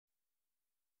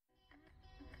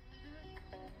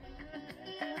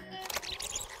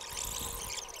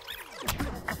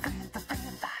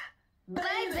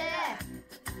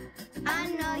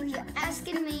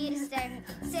asking me to stay.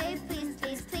 Say please,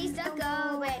 please, please don't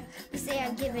go away. You say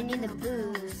I'm giving you the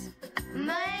blues.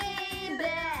 Maybe.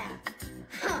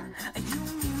 Huh.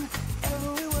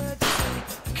 Every word you say,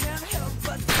 can't help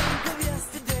but think of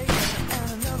yesterday.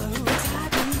 And another who's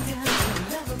hiding.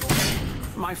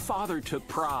 My father took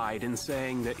pride in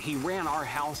saying that he ran our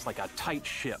house like a tight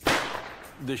ship.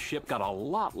 The ship got a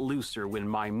lot looser when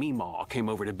my meemaw came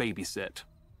over to babysit.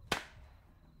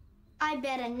 I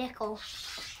bet a nickel.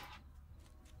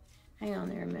 Hang on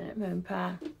there a minute, Moon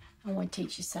Pie. I want to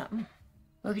teach you something.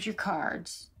 Look at your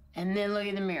cards, and then look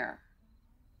in the mirror.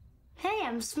 Hey,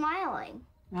 I'm smiling.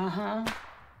 Uh-huh.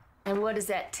 And what does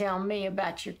that tell me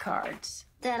about your cards?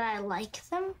 That I like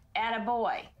them?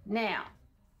 Attaboy. Now,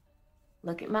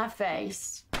 look at my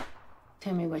face.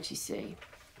 Tell me what you see.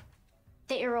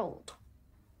 That you're old.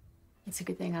 It's a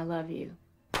good thing I love you.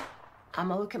 I'm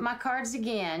gonna look at my cards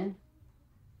again.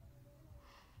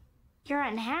 You're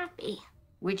unhappy.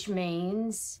 Which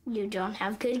means? You don't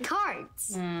have good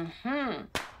cards. Mm-hmm.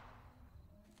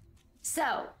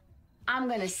 So, I'm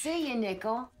gonna see you,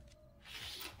 nickel,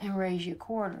 and raise you a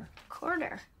quarter.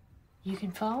 Quarter? You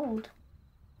can fold.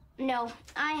 No,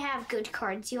 I have good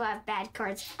cards. You have bad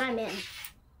cards. I'm in.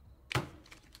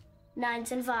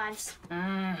 9s and 5s.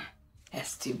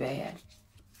 That's too bad.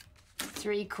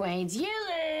 3 queens. You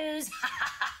lose.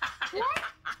 What?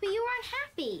 But you weren't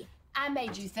happy. I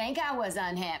made you think I was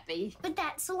unhappy. But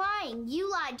that's lying. You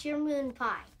lied to your moon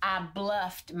pie. I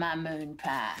bluffed my moon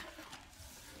pie.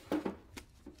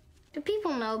 Do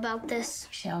people know about this?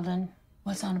 Sheldon,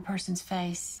 what's on a person's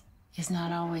face is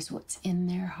not always what's in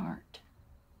their heart.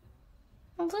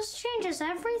 Well, this changes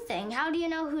everything. How do you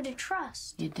know who to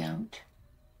trust? You don't.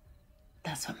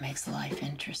 That's what makes life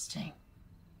interesting.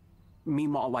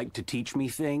 Meemaw liked to teach me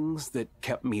things that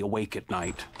kept me awake at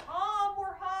night. Mom,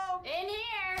 we're home. In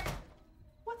here.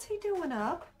 What's he doing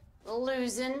up?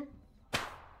 Losing. The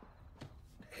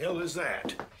hell is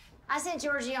that? I sent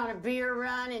Georgie on a beer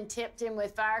run and tipped him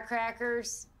with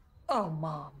firecrackers. Oh,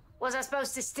 Mom. Was I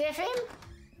supposed to stiff him?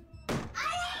 I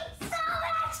ate so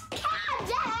much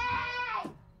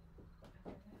candy!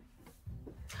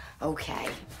 Okay.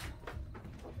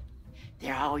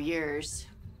 They're all yours.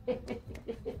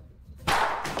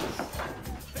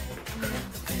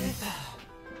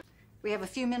 We have a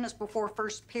few minutes before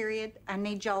first period. I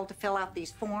need y'all to fill out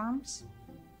these forms.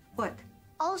 What?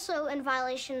 Also, in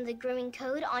violation of the grooming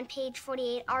code, on page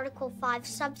 48, Article 5,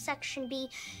 subsection B,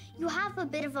 you have a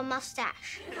bit of a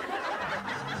mustache.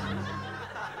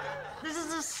 This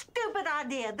is a stupid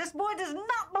idea. This boy does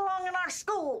not belong in our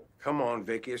school. Come on,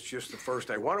 Vicky, it's just the first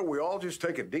day. Why don't we all just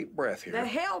take a deep breath here? The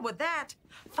hell with that.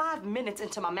 5 minutes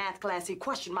into my math class, he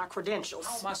questioned my credentials.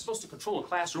 How am I supposed to control a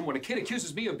classroom when a kid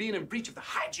accuses me of being in breach of the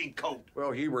hygiene code? Well,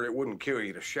 Hubert, it wouldn't kill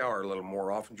you to shower a little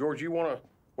more often. George, you want to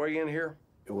weigh in here?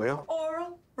 Well?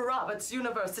 Oral Roberts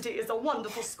University is a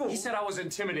wonderful school. He said I was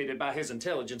intimidated by his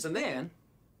intelligence, and then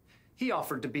he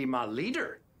offered to be my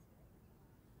leader.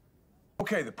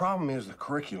 Okay, the problem is the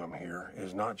curriculum here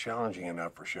is not challenging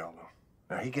enough for Sheldon.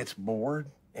 Now, he gets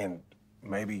bored and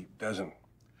maybe doesn't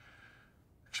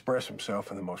express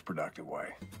himself in the most productive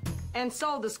way. And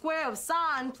so the square of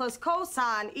sine plus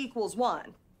cosine equals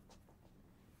 1.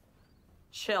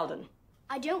 Sheldon.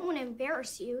 I don't want to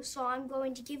embarrass you, so I'm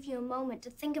going to give you a moment to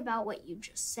think about what you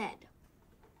just said.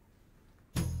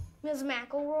 Ms.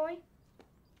 McElroy?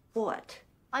 What?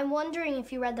 I'm wondering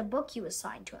if you read the book you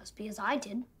assigned to us, because I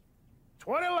did.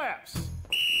 20 laps.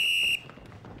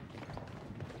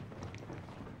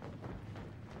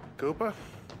 Cooper?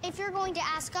 If you're going to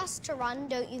ask us to run,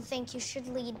 don't you think you should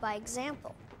lead by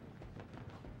example?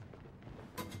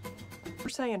 You're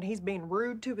saying he's being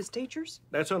rude to his teachers?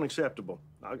 That's unacceptable.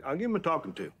 I'll give him a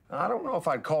talking to. I don't know if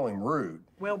I'd call him rude.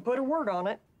 Well, put a word on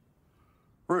it.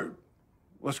 Rude.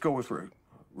 Let's go with rude.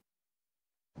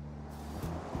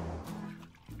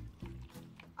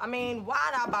 I mean,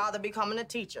 why'd I bother becoming a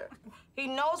teacher? He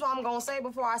knows what I'm gonna say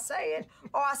before I say it,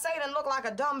 or I say it and look like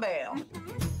a dumbbell.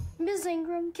 Ms.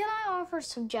 Ingram, can I offer a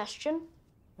suggestion?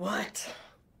 What?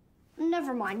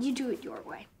 Never mind, you do it your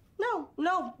way.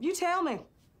 No, you tell me.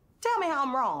 Tell me how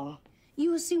I'm wrong.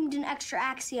 You assumed an extra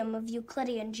axiom of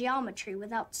Euclidean geometry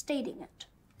without stating it.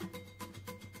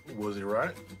 Was he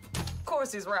right? Of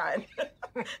course he's right.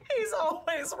 He's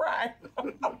always right.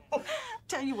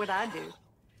 Tell you what I do.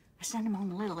 I send him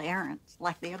on little errands.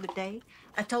 Like the other day,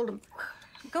 I told him,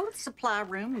 go to the supply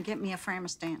room and get me a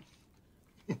Framistan.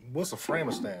 What's a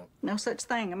Framistan? No such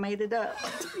thing. I made it up.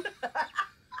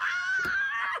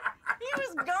 He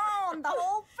was gone the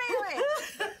whole period.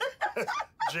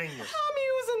 Genius. I'm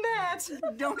using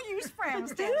that. Don't use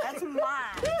Framistan. That's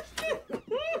mine.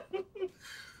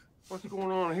 What's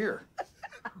going on here?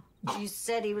 You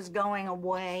said he was going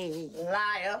away.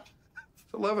 Liar.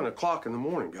 It's 11 o'clock in the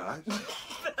morning, guys.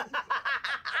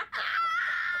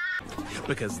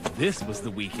 Because this was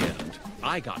the weekend,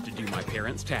 I got to do my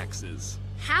parents' taxes.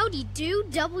 Howdy do,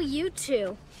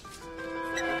 W2.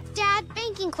 Dad,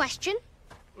 banking question.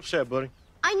 What's that, buddy?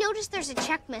 I noticed there's a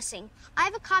check missing. I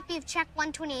have a copy of check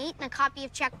 128 and a copy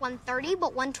of check 130,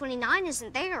 but 129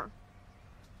 isn't there.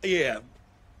 Yeah,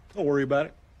 don't worry about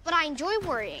it. But I enjoy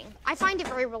worrying. I find it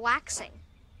very relaxing.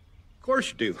 Of course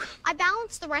you do. I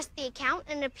balanced the rest of the account,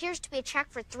 and it appears to be a check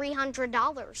for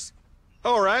 $300.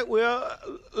 All right, well,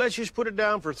 let's just put it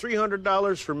down for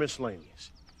 $300 for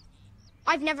miscellaneous.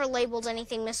 I've never labeled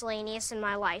anything miscellaneous in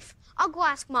my life. I'll go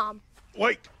ask Mom.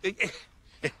 Wait.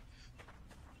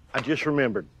 I just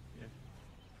remembered.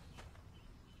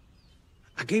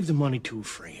 I gave the money to a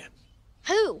friend.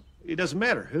 Who? It doesn't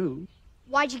matter who.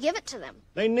 Why'd you give it to them?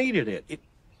 They needed it.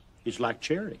 It's like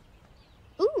charity.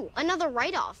 Ooh, another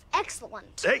write-off.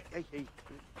 Excellent. Hey.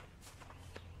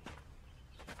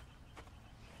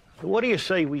 What do you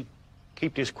say we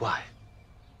keep this quiet?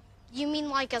 You mean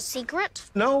like a secret?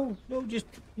 No, just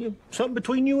something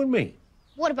between you and me.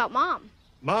 What about Mom?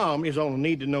 Mom is on a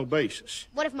need-to-know basis.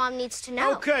 What if Mom needs to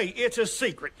know? Okay, it's a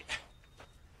secret.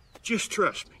 Just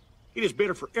trust me. It is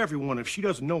better for everyone if she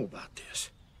doesn't know about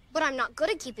this. But I'm not good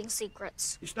at keeping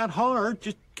secrets. It's not hard.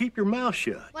 Just keep your mouth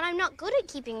shut. But I'm not good at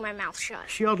keeping my mouth shut.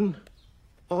 Sheldon,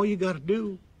 all you gotta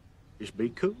do is be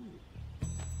cool.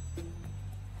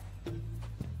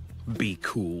 Be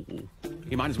cool.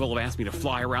 You might as well have asked me to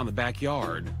fly around the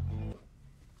backyard.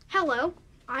 Hello.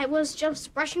 I was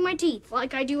just brushing my teeth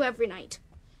like I do every night.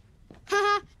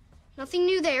 Haha. Nothing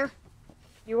new there.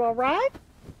 You all right?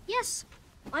 Yes.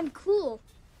 I'm cool.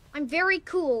 I'm very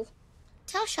cool.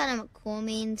 Tell Sheldon what cool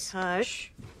means.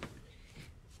 Hush.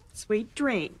 Sweet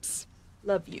dreams.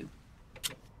 Love you.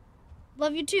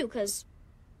 Love you too, 'cause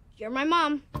you're my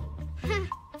mom.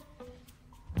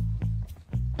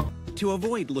 To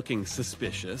avoid looking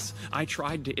suspicious, I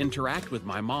tried to interact with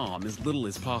my mom as little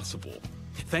as possible.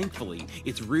 Thankfully,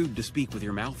 it's rude to speak with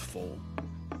your mouth full.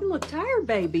 You look tired,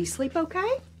 baby. Sleep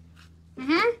okay?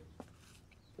 Mm-hmm.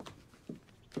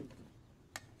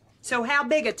 So how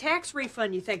big a tax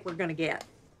refund you think we're gonna get?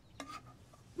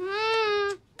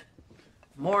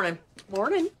 Morning.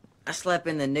 Morning. I slept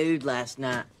in the nude last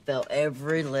night. Felt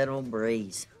every little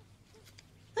breeze.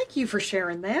 Thank you for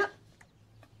sharing that.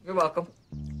 You're welcome.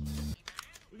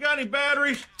 We got any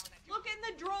batteries? Look in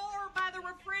the drawer by the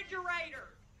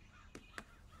refrigerator.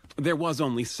 There was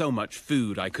only so much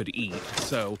food I could eat,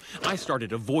 so I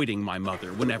started avoiding my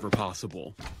mother whenever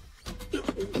possible.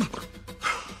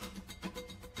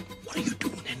 What are you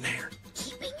doing in there?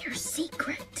 Keeping your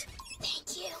secret.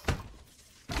 Thank you.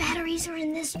 Batteries are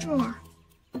in this drawer.